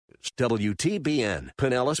WTBN,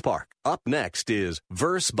 Pinellas Park. Up next is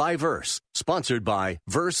Verse by Verse, sponsored by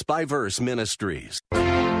Verse Ministries.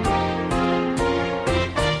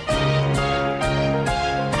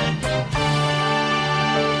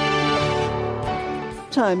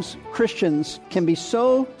 Sometimes Christians can be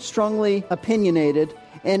so strongly opinionated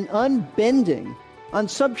and unbending on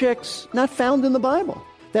subjects not found in the Bible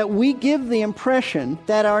that we give the impression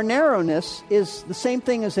that our narrowness is the same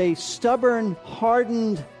thing as a stubborn,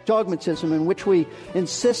 hardened dogmatism in which we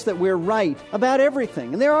insist that we're right about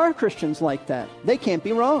everything. And there are Christians like that. They can't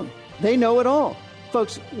be wrong. They know it all.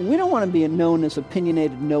 Folks, we don't want to be known as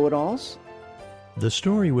opinionated know-it-alls. The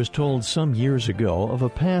story was told some years ago of a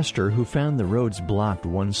pastor who found the roads blocked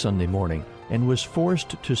one Sunday morning and was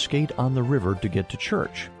forced to skate on the river to get to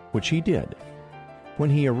church, which he did. When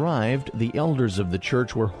he arrived, the elders of the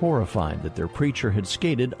church were horrified that their preacher had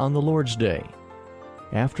skated on the Lord's Day.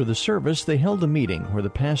 After the service, they held a meeting where the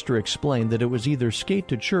pastor explained that it was either skate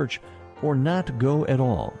to church or not go at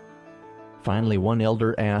all. Finally, one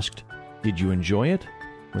elder asked, "Did you enjoy it?"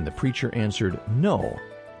 When the preacher answered no,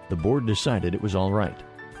 the board decided it was all right.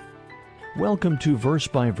 Welcome to Verse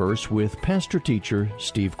by Verse with pastor-teacher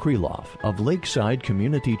Steve Kreloff of Lakeside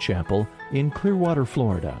Community Chapel in Clearwater,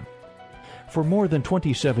 Florida. For more than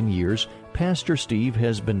 27 years, Pastor Steve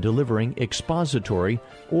has been delivering expository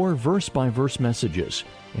or verse-by-verse messages,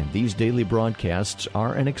 and these daily broadcasts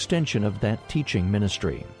are an extension of that teaching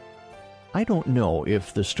ministry. I don't know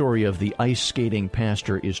if the story of the ice skating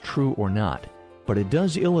pastor is true or not, but it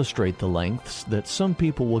does illustrate the lengths that some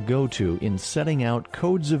people will go to in setting out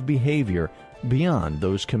codes of behavior beyond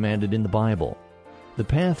those commanded in the Bible. The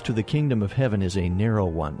path to the kingdom of heaven is a narrow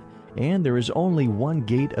one, and there is only one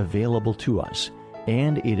gate available to us,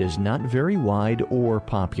 and it is not very wide or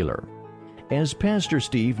popular. As Pastor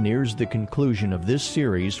Steve nears the conclusion of this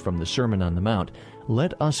series from the Sermon on the Mount,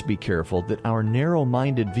 let us be careful that our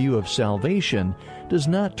narrow-minded view of salvation does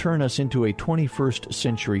not turn us into a 21st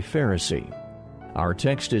century Pharisee. Our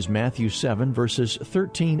text is Matthew 7, verses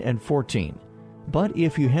 13 and 14. But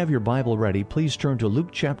if you have your Bible ready, please turn to Luke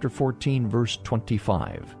chapter 14, verse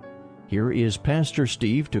 25. Here is Pastor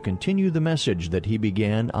Steve to continue the message that he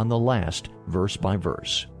began on the last verse by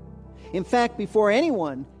verse. In fact, before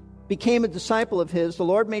anyone became a disciple of his, the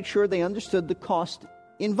Lord made sure they understood the cost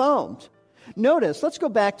involved. Notice, let's go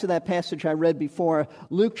back to that passage I read before,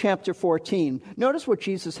 Luke chapter 14. Notice what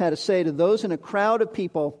Jesus had to say to those in a crowd of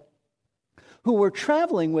people who were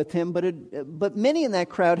traveling with him, but many in that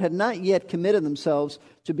crowd had not yet committed themselves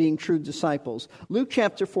to being true disciples. Luke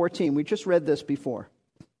chapter 14, we just read this before.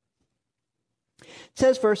 It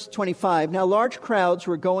says, verse 25, "Now large crowds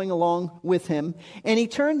were going along with him, and he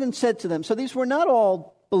turned and said to them," so these were not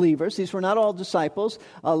all believers, these were not all disciples.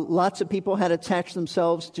 Lots of people had attached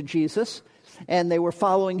themselves to Jesus, and they were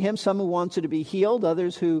following him, some who wanted to be healed,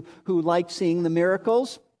 others who liked seeing the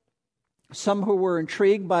miracles, some who were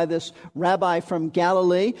intrigued by this rabbi from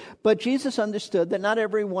Galilee. But Jesus understood that not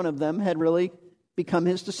every one of them had really become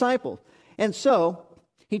his disciple. And so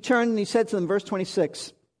he turned and he said to them, verse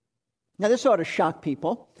 26, now this ought to shock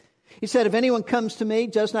people. He said, "If anyone comes to me,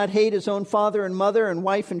 does not hate his own father and mother and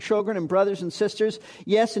wife and children and brothers and sisters,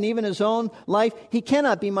 yes, and even his own life, he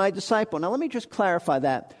cannot be my disciple." Now let me just clarify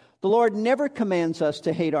that. The Lord never commands us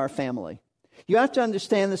to hate our family. You have to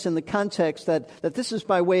understand this in the context that this is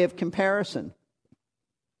by way of comparison.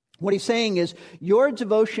 What he's saying is, your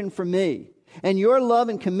devotion for me and your love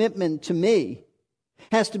and commitment to me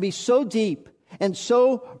has to be so deep and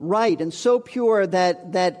so right and so pure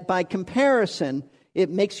that by comparison, it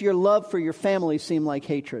makes your love for your family seem like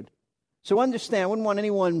hatred. So understand, I wouldn't want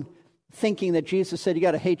anyone thinking that Jesus said you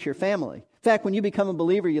got to hate your family. In fact, when you become a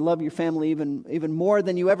believer, you love your family even more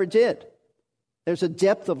than you ever did. There's a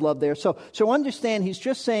depth of love there. So understand, he's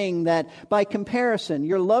just saying that by comparison,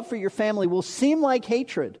 your love for your family will seem like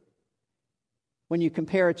hatred when you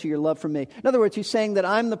compare it to your love for me. In other words, he's saying that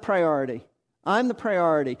I'm the priority. I'm the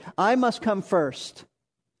priority. I must come first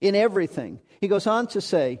in everything. He goes on to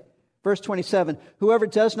say, verse 27, "Whoever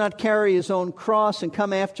does not carry his own cross and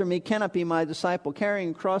come after me cannot be my disciple."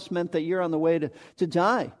 Carrying a cross meant that you're on the way to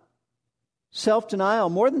die. Self-denial,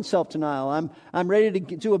 more than self-denial. I'm ready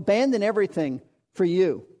to abandon everything for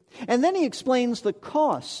you. And then he explains the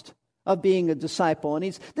cost of being a disciple.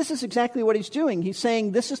 And this is exactly what he's doing. He's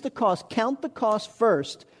saying this is the cost. Count the cost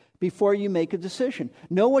first before you make a decision.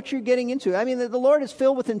 Know what you're getting into. I mean, the Lord is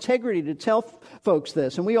filled with integrity to tell folks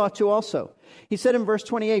this, and we ought to also. He said in verse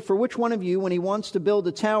 28, "For which one of you, when he wants to build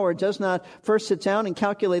a tower, does not first sit down and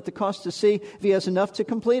calculate the cost to see if he has enough to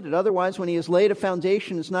complete it? Otherwise, when he has laid a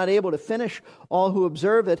foundation and is not able to finish, all who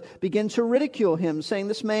observe it begin to ridicule him, saying,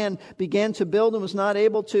 'This man began to build and was not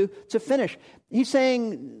able to finish.'" He's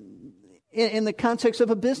saying in the context of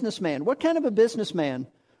a businessman. What kind of a businessman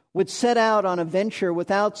would set out on a venture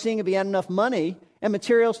without seeing if he had enough money and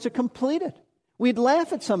materials to complete it? We'd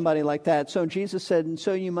laugh at somebody like that. So Jesus said, "And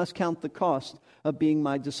so you must count the cost of being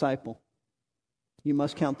my disciple." You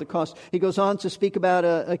must count the cost. He goes on to speak about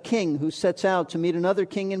a king who sets out to meet another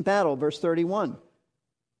king in battle, verse 31.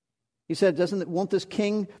 He said, won't this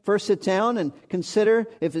king first sit down and consider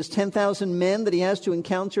if his 10,000 men that he has to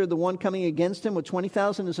encounter the one coming against him with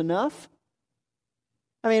 20,000 is enough?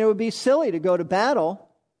 I mean, it would be silly to go to battle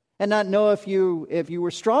and not know if you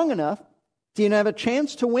were strong enough to even have a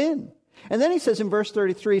chance to win. And then he says in verse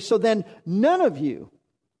 33, "So then none of you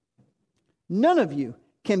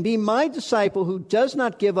can be my disciple who does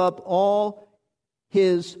not give up all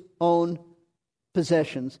his own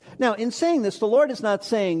possessions." Now, in saying this, the Lord is not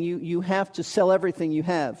saying you have to sell everything you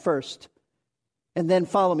have first and then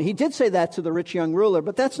follow me. He did say that to the rich young ruler,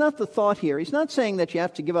 but that's not the thought here. He's not saying that you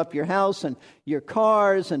have to give up your house and your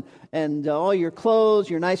cars and all your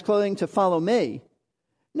clothes, your nice clothing to follow me.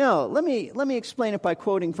 No, let me explain it by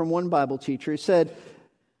quoting from one Bible teacher. He said,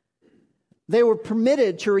 "They were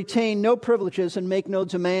permitted to retain no privileges and make no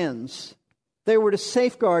demands. They were to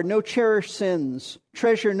safeguard no cherished sins,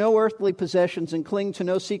 treasure no earthly possessions, and cling to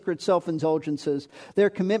no secret self-indulgences. Their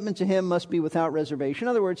commitment to Him must be without reservation." In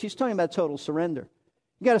other words, he's talking about total surrender.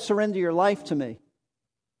 You got to surrender your life to me.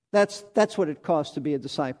 That's what it costs to be a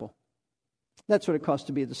disciple. That's what it costs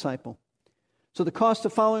to be a disciple. So the cost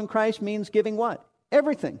of following Christ means giving what?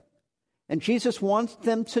 Everything. And Jesus wants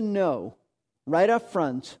them to know right up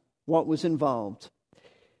front what was involved.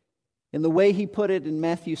 In the way he put it in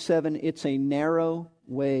Matthew 7, it's a narrow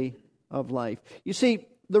way of life. You see,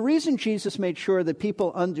 the reason Jesus made sure that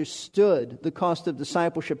people understood the cost of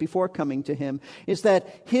discipleship before coming to him is that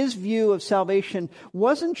his view of salvation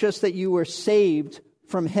wasn't just that you were saved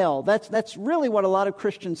from hell. That's really what a lot of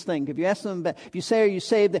Christians think. If you ask them, if you say, "Are you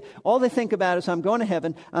saved?" all they think about is, "I'm going to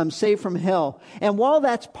heaven, I'm saved from hell." And while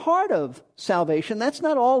that's part of salvation, that's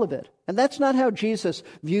not all of it. And that's not how Jesus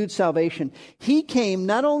viewed salvation. He came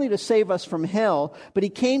not only to save us from hell, but he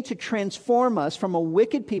came to transform us from a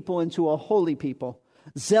wicked people into a holy people,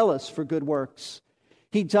 zealous for good works.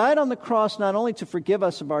 He died on the cross not only to forgive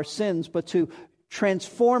us of our sins, but to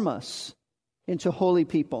transform us into holy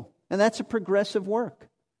people. And that's a progressive work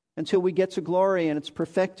until we get to glory and it's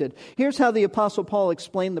perfected. Here's how the Apostle Paul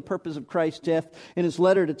explained the purpose of Christ's death in his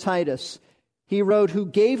letter to Titus. He wrote, "Who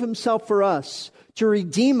gave himself for us to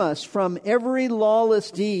redeem us from every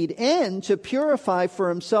lawless deed and to purify for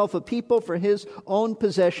himself a people for his own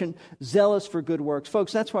possession, zealous for good works."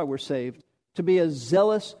 Folks, that's why we're saved. To be a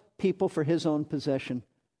zealous people for his own possession.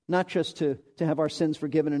 Not just to have our sins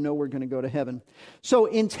forgiven and know we're going to go to heaven. So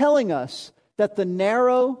in telling us that the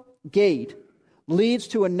narrow gate leads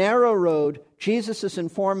to a narrow road, Jesus is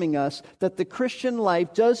informing us that the Christian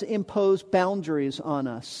life does impose boundaries on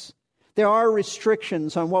us. There are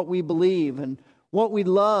restrictions on what we believe and what we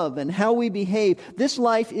love and how we behave. This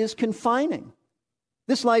life is confining.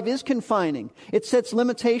 This life is confining. It sets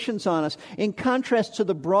limitations on us. In contrast to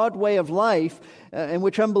the broad way of life in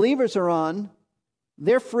which unbelievers are on,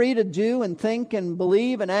 they're free to do and think and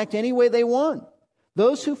believe and act any way they want.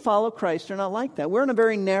 Those who follow Christ are not like that. We're on a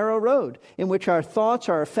very narrow road in which our thoughts,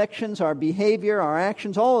 our affections, our behavior, our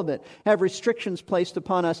actions, all of it have restrictions placed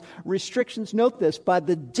upon us. Restrictions, note this, by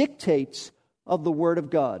the dictates of the Word of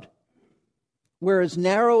God. We're as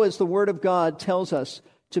narrow as the Word of God tells us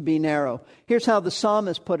to be narrow. Here's how the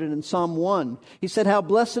psalmist put it in Psalm 1. He said, "How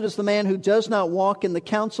blessed is the man who does not walk in the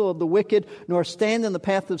counsel of the wicked, nor stand in the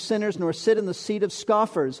path of sinners, nor sit in the seat of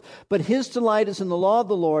scoffers. But his delight is in the law of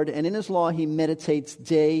the Lord, and in his law he meditates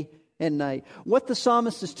day and night." What the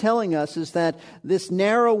psalmist is telling us is that this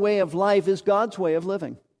narrow way of life is God's way of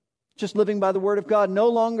living. Just living by the Word of God, no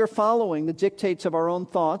longer following the dictates of our own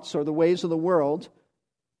thoughts or the ways of the world.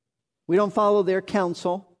 We don't follow their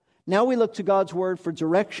counsel. Now we look to God's Word for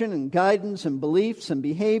direction and guidance and beliefs and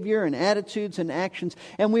behavior and attitudes and actions.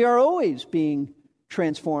 And we are always being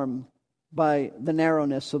transformed by the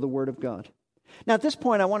narrowness of the Word of God. Now at this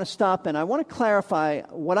point I want to stop and I want to clarify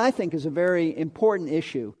what I think is a very important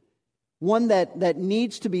issue. One that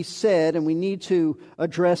needs to be said and we need to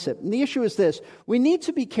address it. And the issue is this. We need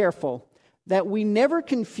to be careful that we never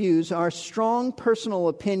confuse our strong personal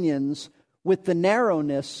opinions with the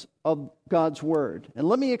narrowness of God's Word. And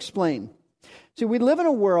let me explain. See, we live in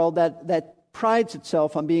a world that prides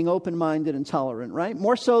itself on being open-minded and tolerant, right?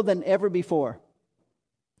 More so than ever before.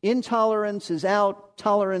 Intolerance is out,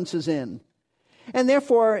 tolerance is in. And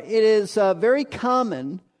therefore, it is very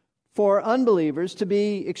common for unbelievers to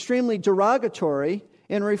be extremely derogatory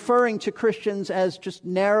in referring to Christians as just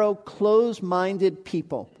narrow, close-minded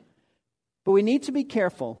people. But we need to be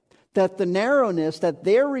careful that the narrowness that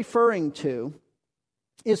they're referring to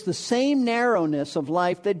is the same narrowness of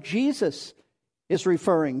life that Jesus is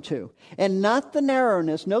referring to, and not the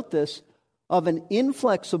narrowness, note this, of an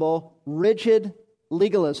inflexible, rigid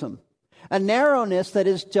legalism. A narrowness that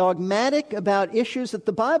is dogmatic about issues that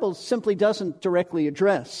the Bible simply doesn't directly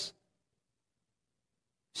address.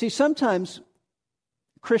 See, sometimes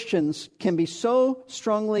Christians can be so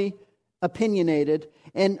strongly opinionated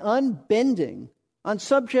and unbending on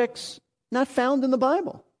subjects not found in the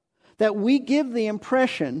Bible that we give the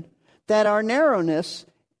impression that our narrowness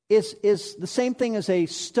is the same thing as a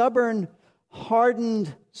stubborn,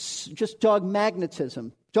 hardened, just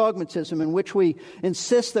dogmatism in which we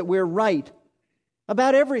insist that we're right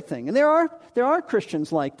about everything. And there are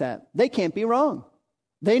Christians like that. They can't be wrong.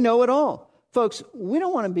 They know it all. Folks, we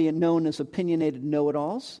don't want to be known as opinionated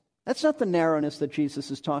know-it-alls. That's not the narrowness that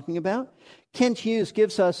Jesus is talking about. Kent Hughes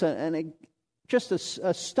gives us just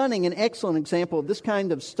a stunning and excellent example of this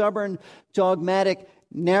kind of stubborn, dogmatic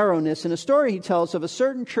narrowness in a story he tells of a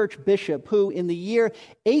certain church bishop who, in the year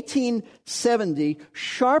 1870,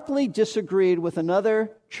 sharply disagreed with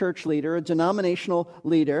another church leader, a denominational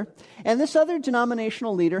leader. And this other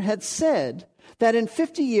denominational leader had said that in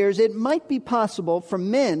 50 years it might be possible for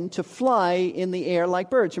men to fly in the air like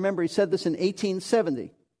birds. Remember, he said this in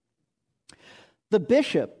 1870. The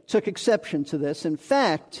bishop took exception to this. In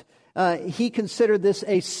fact, he considered this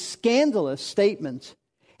a scandalous statement,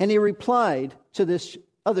 and he replied to this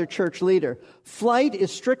other church leader, "Flight is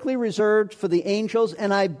strictly reserved for the angels,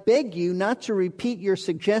 and I beg you not to repeat your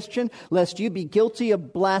suggestion, lest you be guilty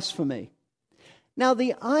of blasphemy." Now,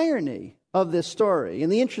 the irony of this story, and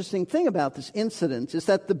the interesting thing about this incident, is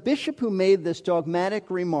that the bishop who made this dogmatic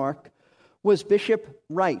remark was Bishop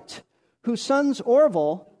Wright, whose sons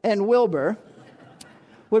Orville and Wilbur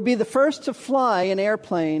would be the first to fly an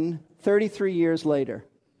airplane 33 years later.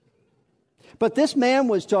 But this man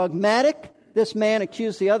was dogmatic. This man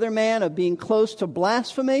accused the other man of being close to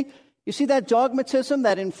blasphemy. You see that dogmatism,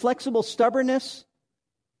 that inflexible stubbornness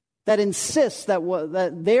that insists that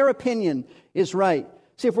their opinion is right.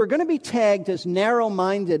 See, if we're going to be tagged as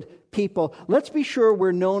narrow-minded people, let's be sure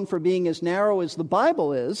we're known for being as narrow as the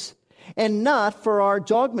Bible is, and not for our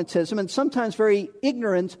dogmatism and sometimes very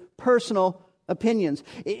ignorant personal opinions.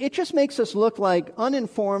 It just makes us look like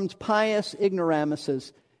uninformed, pious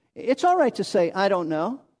ignoramuses. It's all right to say, "I don't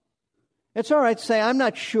know." It's all right to say, "I'm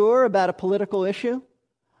not sure about a political issue.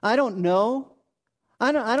 I don't know.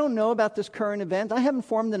 I don't know about this current event. I haven't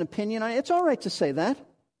formed an opinion." It's all right to say that.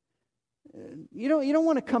 You don't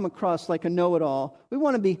want to come across like a know-it-all. We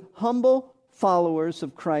want to be humble followers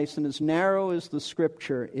of Christ and as narrow as the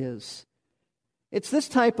Scripture is. It's this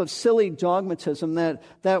type of silly dogmatism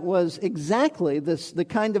that was exactly the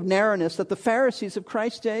kind of narrowness that the Pharisees of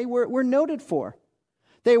Christ's day were noted for.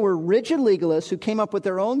 They were rigid legalists who came up with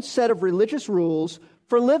their own set of religious rules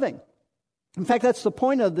for living. In fact, that's the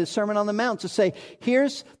point of the Sermon on the Mount, to say,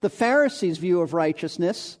 here's the Pharisees' view of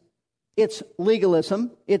righteousness. It's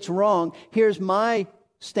legalism. It's wrong. Here's my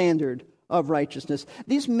standard of righteousness.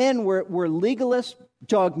 These men were legalists,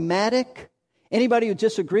 dogmatic. Anybody who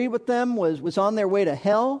disagreed with them was on their way to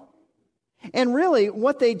hell. And really,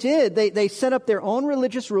 what they did, they set up their own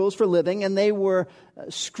religious rules for living, and they were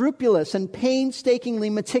scrupulous and painstakingly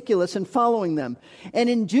meticulous in following them. And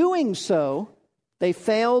in doing so, they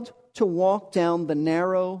failed to walk down the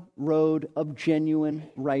narrow road of genuine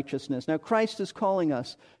righteousness. Now, Christ is calling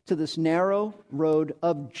us to this narrow road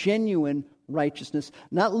of genuine righteousness,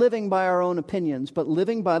 not living by our own opinions, but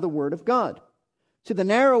living by the Word of God. So the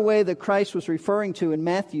narrow way that Christ was referring to in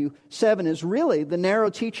Matthew 7 is really the narrow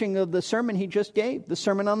teaching of the sermon he just gave, the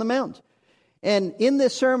Sermon on the Mount. And in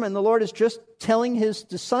this sermon, the Lord is just telling his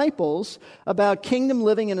disciples about kingdom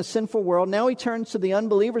living in a sinful world. Now he turns to the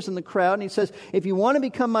unbelievers in the crowd and he says, if you want to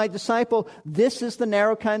become my disciple, this is the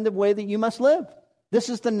narrow kind of way that you must live. This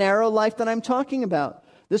is the narrow life that I'm talking about.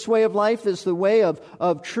 This way of life is the way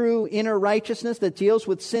of true inner righteousness that deals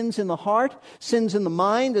with sins in the heart, sins in the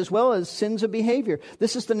mind, as well as sins of behavior.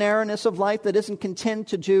 This is the narrowness of life that isn't content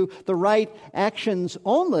to do the right actions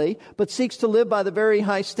only, but seeks to live by the very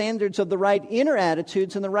high standards of the right inner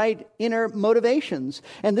attitudes and the right inner motivations.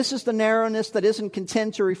 And this is the narrowness that isn't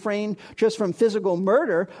content to refrain just from physical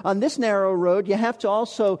murder. On this narrow road, you have to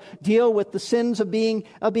also deal with the sins of being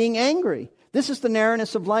angry. This is the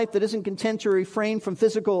narrowness of life that isn't content to refrain from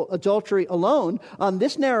physical adultery alone. On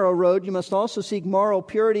this narrow road, you must also seek moral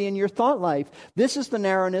purity in your thought life. This is the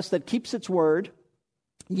narrowness that keeps its word,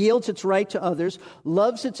 yields its right to others,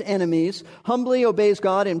 loves its enemies, humbly obeys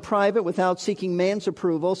God in private without seeking man's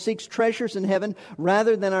approval, seeks treasures in heaven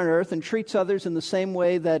rather than on earth, and treats others in the same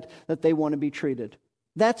way that they want to be treated.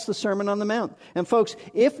 That's the Sermon on the Mount. And folks,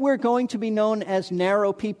 if we're going to be known as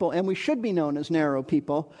narrow people, and we should be known as narrow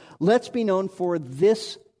people, let's be known for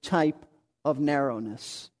this type of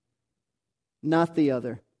narrowness. Not the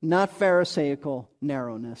other. Not Pharisaical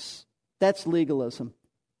narrowness. That's legalism.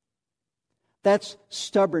 That's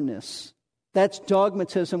stubbornness. That's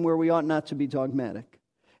dogmatism where we ought not to be dogmatic.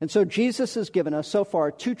 And so Jesus has given us so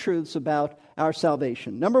far two truths about our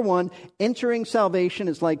salvation. Number one, entering salvation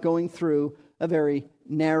is like going through a very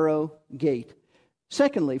narrow gate.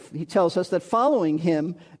 Secondly, he tells us that following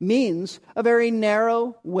him means a very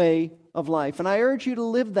narrow way of life. And I urge you to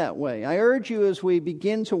live that way. I urge you as we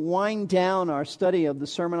begin to wind down our study of the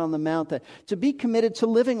Sermon on the Mount to be committed to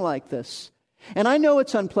living like this. And I know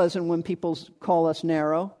it's unpleasant when people call us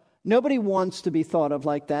narrow. Nobody wants to be thought of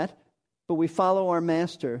like that. But we follow our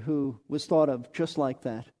Master who was thought of just like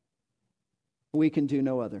that. We can do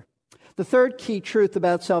no other. The third key truth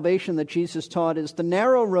about salvation that Jesus taught is the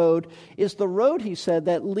narrow road is the road, he said,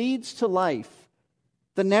 that leads to life.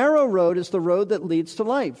 The narrow road is the road that leads to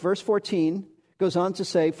life. Verse 14 goes on to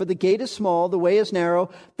say, for the gate is small, the way is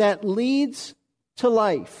narrow, that leads to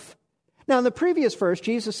life. Now, in the previous verse,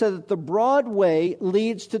 Jesus said that the broad way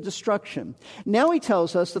leads to destruction. Now he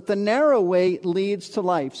tells us that the narrow way leads to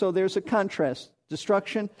life. So there's a contrast,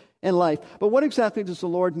 destruction and life. But what exactly does the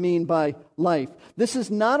Lord mean by life? This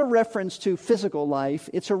is not a reference to physical life.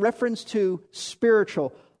 It's a reference to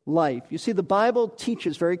spiritual life. You see, the Bible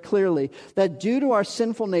teaches very clearly that due to our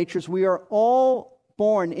sinful natures, we are all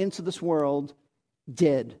born into this world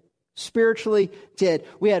dead, spiritually dead.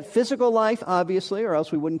 We had physical life, obviously, or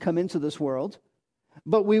else we wouldn't come into this world.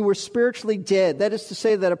 But we were spiritually dead. That is to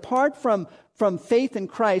say that apart from faith in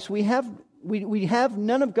Christ, we have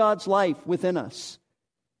none of God's life within us.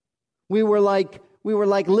 We were like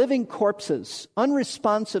living corpses,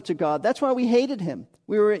 unresponsive to God. That's why we hated him.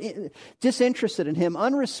 We were disinterested in him,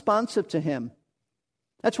 unresponsive to him.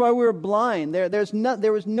 That's why we were blind. There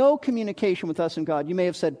was no communication with us and God. You may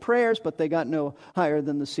have said prayers, but they got no higher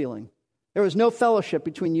than the ceiling. There was no fellowship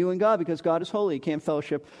between you and God because God is holy. You can't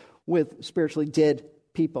fellowship with spiritually dead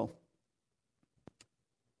people.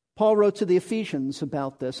 Paul wrote to the Ephesians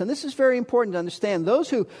about this, and this is very important to understand.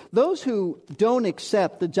 Those who don't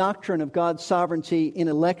accept the doctrine of God's sovereignty in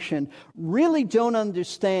election really don't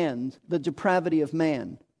understand the depravity of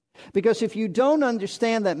man. Because if you don't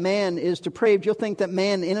understand that man is depraved, you'll think that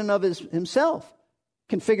man in and of himself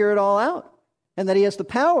can figure it all out, and that he has the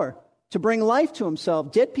power to bring life to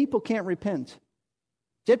himself. Dead people can't repent.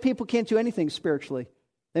 Dead people can't do anything spiritually.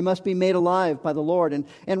 They must be made alive by the Lord.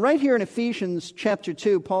 And right here in Ephesians chapter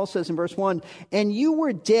 2, Paul says in verse 1, and you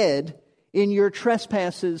were dead in your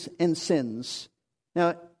trespasses and sins.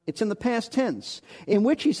 Now, it's in the past tense, in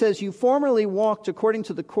which he says, you formerly walked according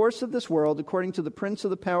to the course of this world, according to the prince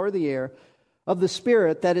of the power of the air, of the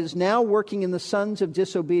spirit that is now working in the sons of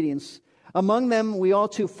disobedience. Among them we all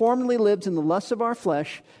too formerly lived in the lusts of our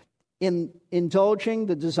flesh, in indulging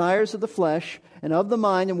the desires of the flesh and of the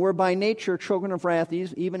mind, and were by nature children of wrath,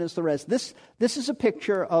 even as the rest. This is a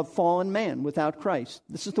picture of fallen man without Christ.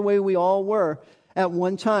 This is the way we all were at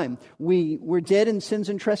one time. We were dead in sins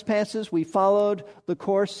and trespasses. We followed the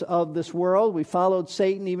course of this world. We followed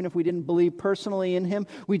Satan, even if we didn't believe personally in him.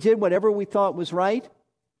 We did whatever we thought was right.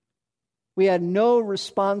 We had no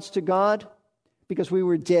response to God because we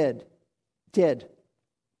were dead. Dead.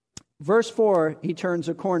 Verse 4, he turns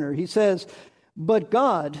a corner. He says, but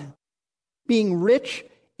God, being rich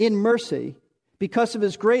in mercy, because of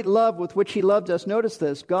his great love with which he loved us, notice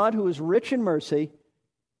this, God who is rich in mercy,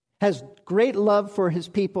 has great love for his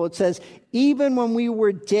people. It says, even when we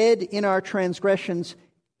were dead in our transgressions,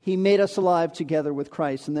 he made us alive together with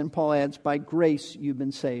Christ. And then Paul adds, by grace you've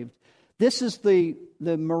been saved. This is the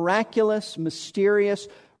miraculous, mysterious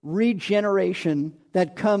regeneration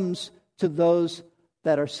that comes to those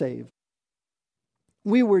that are saved.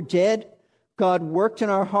 We were dead. God worked in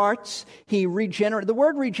our hearts. He regenerated. The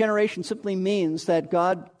word regeneration simply means that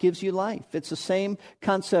God gives you life. It's the same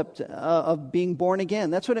concept of being born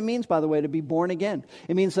again. That's what it means, by the way, to be born again.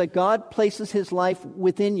 It means that God places His life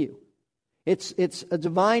within you. It's a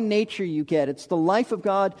divine nature you get. It's the life of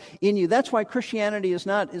God in you. That's why Christianity is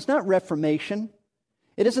not reformation.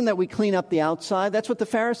 It isn't that we clean up the outside. That's what the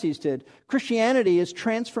Pharisees did. Christianity is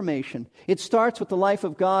transformation. It starts with the life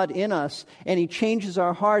of God in us, and He changes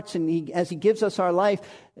our hearts, and as He gives us our life,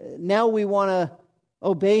 now we want to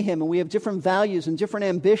obey Him, and we have different values and different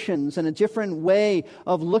ambitions and a different way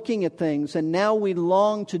of looking at things, and now we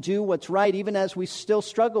long to do what's right, even as we still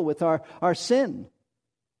struggle with our sin.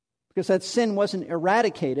 Because that sin wasn't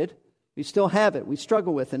eradicated. We still have it. We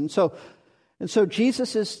struggle with it. And so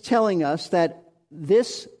Jesus is telling us that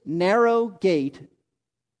this narrow gate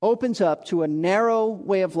opens up to a narrow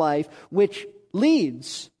way of life which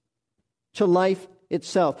leads to life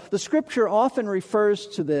itself. The Scripture often refers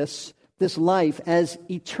to this life as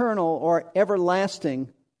eternal or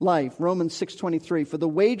everlasting life. Romans 6:23, for the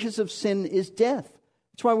wages of sin is death.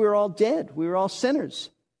 That's why we were all dead. We were all sinners.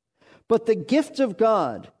 But the gift of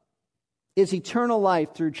God is eternal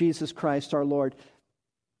life through Jesus Christ our Lord.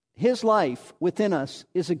 His life within us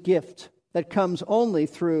is a gift that comes only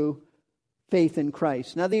through faith in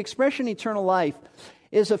Christ. Now, the expression eternal life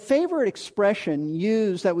is a favorite expression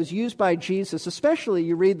that was used by Jesus, especially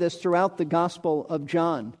you read this throughout the Gospel of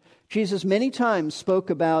John. Jesus many times spoke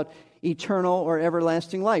about eternal or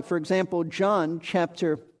everlasting life. For example, John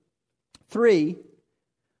chapter 3,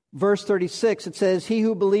 verse 36, it says, he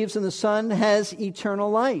who believes in the Son has eternal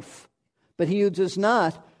life, but he who does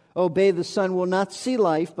not obey the Son will not see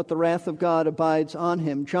life, but the wrath of God abides on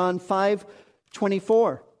him. John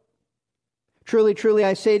 5:24. Truly, truly,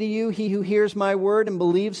 I say to you, he who hears my word and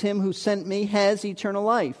believes Him who sent me has eternal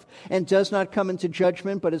life, and does not come into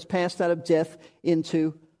judgment, but is passed out of death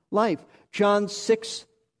into life. John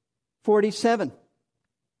 6:47.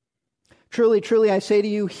 Truly, truly, I say to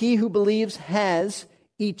you, he who believes has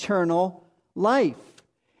eternal life.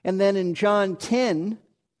 And then in John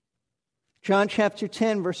chapter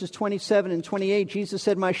 10, verses 27 and 28, Jesus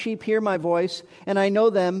said, my sheep hear my voice, and I know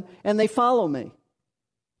them, and they follow me.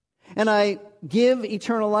 And I give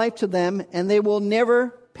eternal life to them, and they will never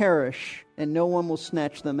perish, and no one will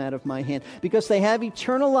snatch them out of my hand. Because they have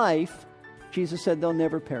eternal life, Jesus said they'll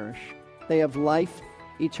never perish. They have life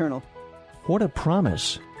eternal. What a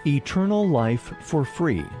promise! Eternal life for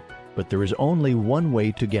free. But there is only one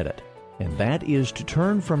way to get it, and that is to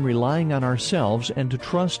turn from relying on ourselves and to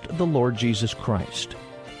trust the Lord Jesus Christ.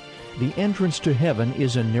 The entrance to heaven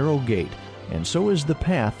is a narrow gate, and so is the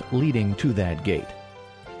path leading to that gate.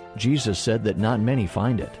 Jesus said that not many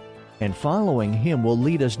find it, and following Him will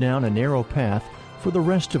lead us down a narrow path for the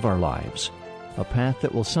rest of our lives, a path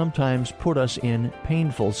that will sometimes put us in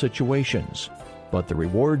painful situations. But the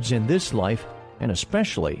rewards in this life, and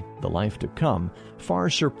especially the life to come, far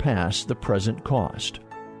surpass the present cost.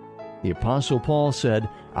 The Apostle Paul said,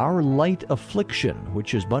 our light affliction,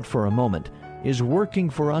 which is but for a moment, is working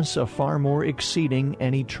for us a far more exceeding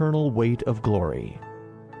and eternal weight of glory.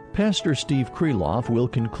 Pastor Steve Kreloff will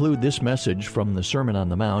conclude this message from the Sermon on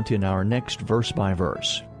the Mount in our next verse by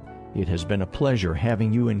verse. It has been a pleasure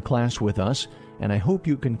having you in class with us, and I hope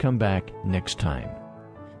you can come back next time.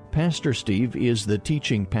 Pastor Steve is the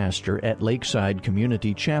teaching pastor at Lakeside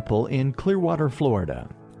Community Chapel in Clearwater, Florida.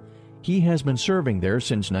 He has been serving there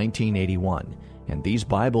since 1981, and these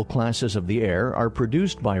Bible classes of the air are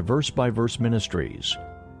produced by Verse Ministries.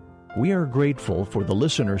 We are grateful for the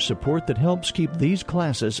listener support that helps keep these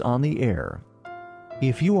classes on the air.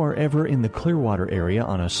 If you are ever in the Clearwater area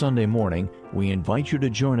on a Sunday morning, we invite you to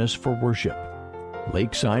join us for worship.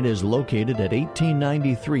 Lakeside is located at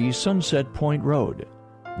 1893 Sunset Point Road.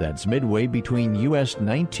 That's midway between US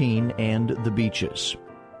 19 and the beaches.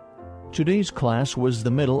 Today's class was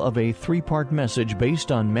the middle of a three-part message based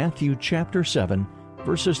on Matthew chapter 7,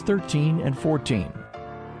 verses 13 and 14.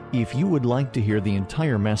 If you would like to hear the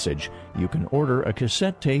entire message, you can order a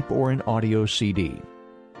cassette tape or an audio CD.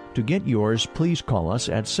 To get yours, please call us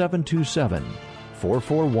at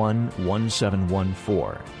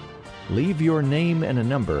 727-441-1714. Leave your name and a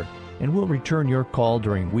number, and we'll return your call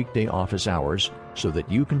during weekday office hours so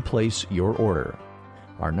that you can place your order.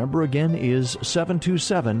 Our number again is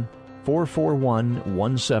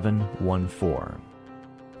 727-441-1714.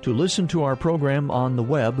 To listen to our program on the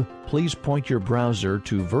web, please point your browser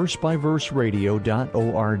to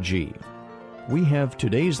versebyverseradio.org. We have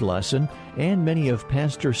today's lesson and many of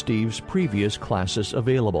Pastor Steve's previous classes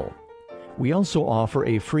available. We also offer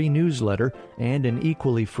a free newsletter and an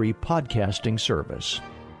equally free podcasting service.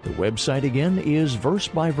 The website again is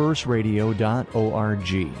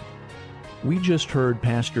versebyverseradio.org. We just heard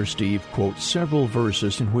Pastor Steve quote several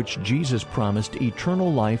verses in which Jesus promised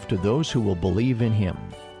eternal life to those who will believe in Him.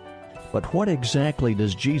 But what exactly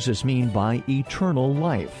does Jesus mean by eternal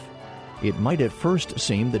life? It might at first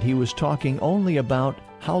seem that He was talking only about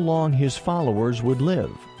how long His followers would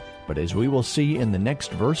live. But as we will see in the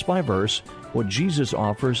next verse by verse, what Jesus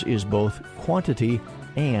offers is both quantity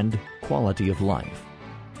and quality of life.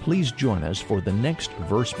 Please join us for the next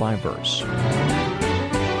verse by verse.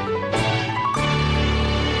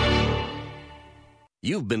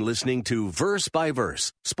 You've been listening to Verse by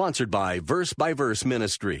Verse, sponsored by Verse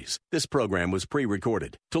Ministries. This program was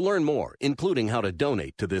pre-recorded. To learn more, including how to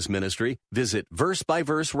donate to this ministry, visit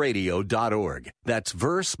versebyverseradio.org. That's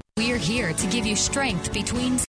verse. We're here to give you strength between